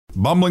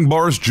Bumbling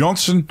Boris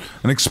Johnson,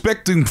 an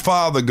expecting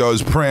father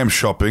goes pram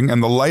shopping,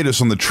 and the latest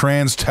on the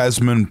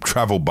Trans-Tasman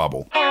travel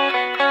bubble.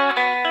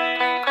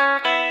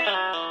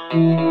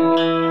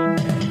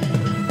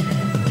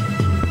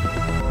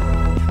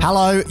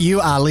 Hello,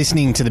 you are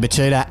listening to the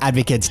Batuta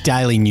Advocates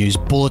Daily News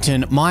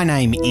Bulletin. My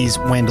name is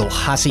Wendell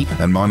Hussey.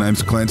 And my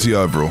name's Clancy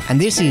Overall.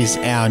 And this is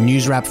our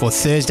news wrap for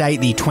Thursday,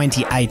 the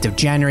 28th of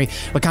January.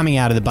 We're coming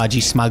out of the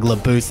Budgie Smuggler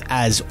booth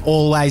as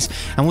always.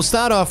 And we'll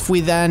start off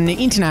with an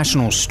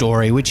international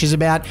story, which is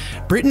about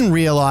Britain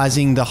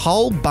realising the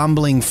whole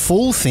bumbling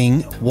fool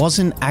thing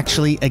wasn't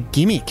actually a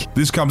gimmick.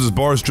 This comes as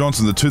Boris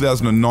Johnson, the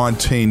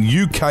 2019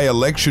 UK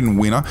election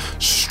winner,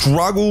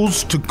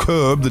 struggles to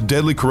curb the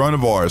deadly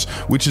coronavirus,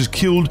 which has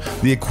killed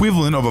the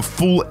equivalent of a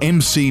full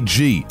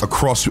MCG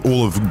across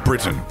all of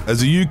Britain.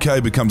 As the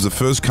UK becomes the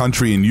first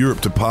country in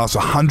Europe to pass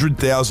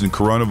 100,000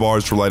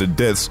 coronavirus-related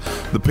deaths,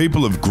 the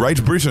people of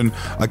Great Britain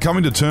are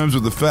coming to terms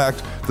with the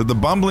fact that the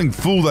bumbling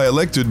fool they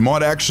elected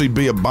might actually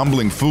be a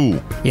bumbling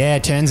fool. Yeah,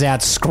 it turns out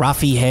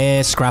scruffy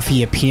hair,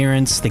 scruffy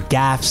appearance, the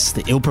gaffes,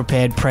 the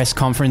ill-prepared press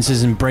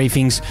conferences and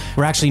briefings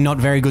were actually not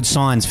very good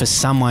signs for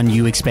someone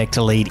you expect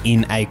to lead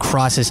in a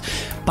crisis.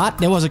 But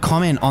there was a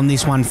comment on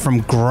this one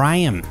from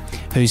Graham,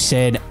 who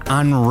said,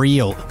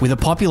 unreal. With a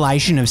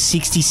population of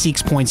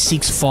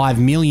 66.65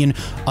 million,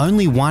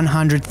 only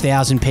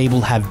 100,000 people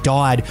have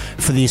died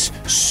for this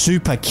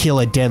super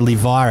killer deadly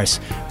virus.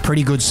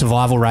 Pretty good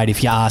survival rate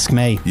if you ask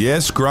me.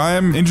 Yes,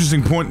 Graham,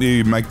 interesting point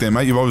you make there,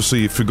 mate. You've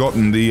obviously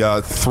forgotten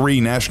the 3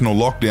 national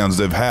lockdowns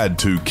they've had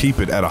to keep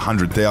it at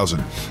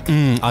 100,000.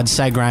 I'd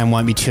say Graham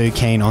won't be too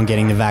keen on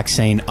getting the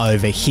vaccine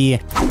over here.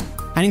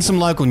 And in some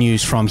local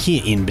news from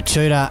here in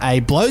Batuta, a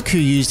bloke who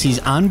used his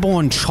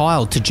unborn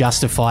child to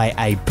justify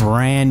a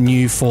brand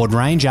new Ford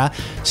Ranger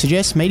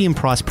suggests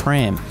medium-priced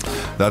pram.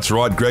 That's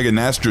right, Gregor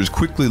Nastra is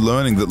quickly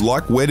learning that,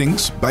 like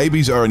weddings,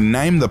 babies are a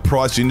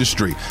name-the-price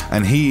industry,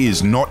 and he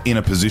is not in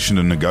a position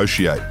to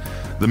negotiate.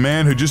 The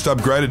man who just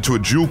upgraded to a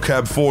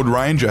dual-cab Ford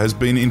Ranger has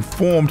been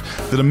informed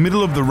that a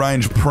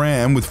middle-of-the-range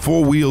pram with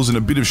 4 wheels and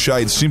a bit of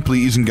shade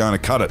simply isn't going to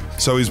cut it.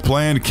 So his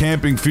planned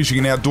camping, fishing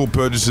and outdoor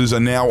purchases are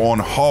now on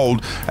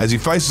hold as he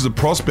faces a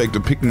prospect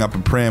of picking up a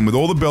pram with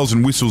all the bells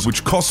and whistles,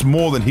 which costs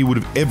more than he would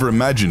have ever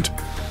imagined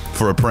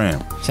for a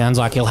pram. Sounds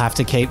like he'll have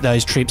to keep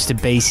those trips to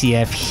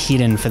BCF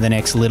hidden for the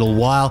next little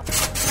while.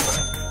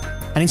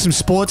 And in some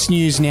sports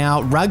news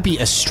now,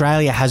 Rugby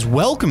Australia has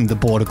welcomed the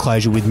border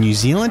closure with New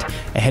Zealand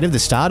ahead of the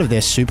start of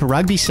their Super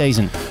Rugby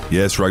season.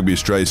 Yes, Rugby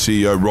Australia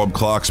CEO Rob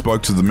Clark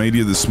spoke to the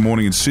media this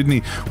morning in Sydney,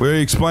 where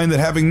he explained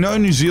that having no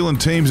New Zealand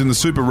teams in the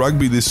Super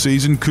Rugby this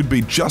season could be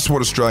just what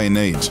Australia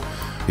needs.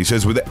 He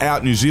says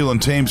without New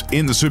Zealand teams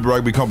in the Super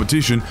Rugby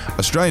competition,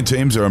 Australian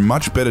teams are a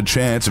much better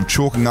chance of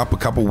chalking up a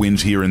couple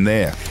wins here and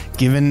there.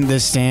 Given the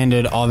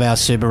standard of our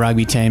Super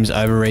Rugby teams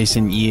over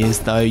recent years,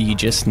 though, you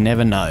just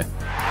never know.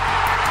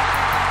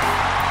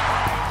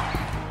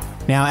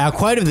 Now, our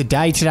quote of the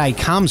day today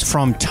comes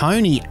from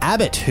Tony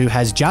Abbott, who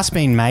has just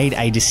been made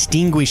a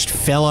distinguished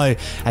fellow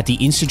at the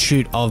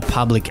Institute of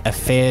Public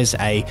Affairs,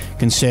 a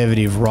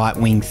conservative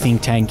right-wing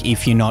think tank,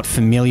 if you're not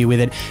familiar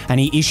with it. And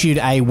he issued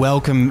a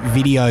welcome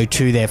video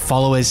to their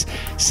followers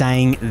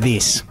saying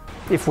this.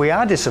 If we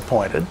are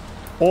disappointed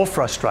or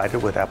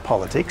frustrated with our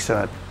politics, and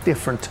at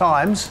different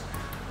times,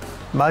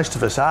 most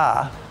of us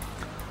are,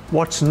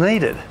 what's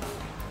needed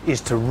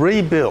is to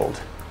rebuild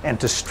and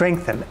to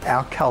strengthen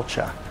our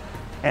culture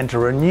and to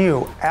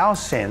renew our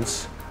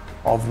sense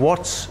of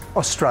what's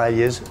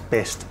Australia's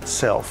best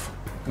self.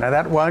 Now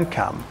that won't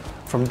come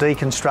from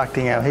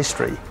deconstructing our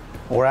history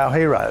or our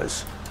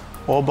heroes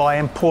or by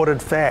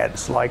imported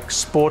fads like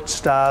sports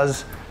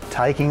stars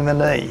taking the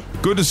knee.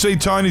 Good to see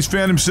Tony's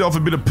found himself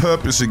a bit of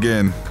purpose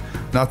again.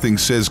 Nothing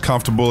says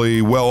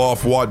comfortably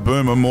well-off white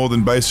boomer more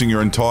than basing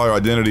your entire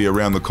identity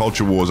around the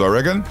culture wars, I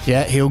reckon.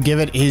 Yeah, he'll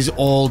give it his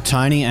all,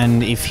 Tony,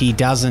 and if he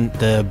doesn't,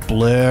 the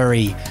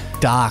blurry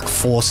dark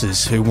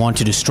forces who want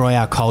to destroy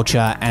our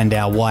culture and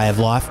our way of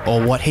life,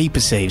 or what he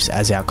perceives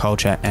as our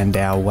culture and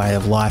our way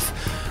of life,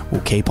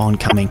 will keep on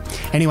coming.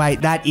 Anyway,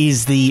 that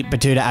is the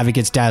Batuta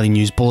Advocates Daily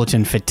News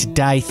Bulletin for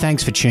today.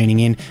 Thanks for tuning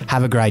in.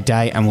 Have a great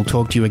day, and we'll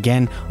talk to you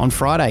again on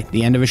Friday,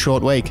 the end of a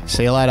short week.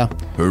 See you later.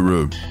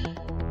 Hooroo.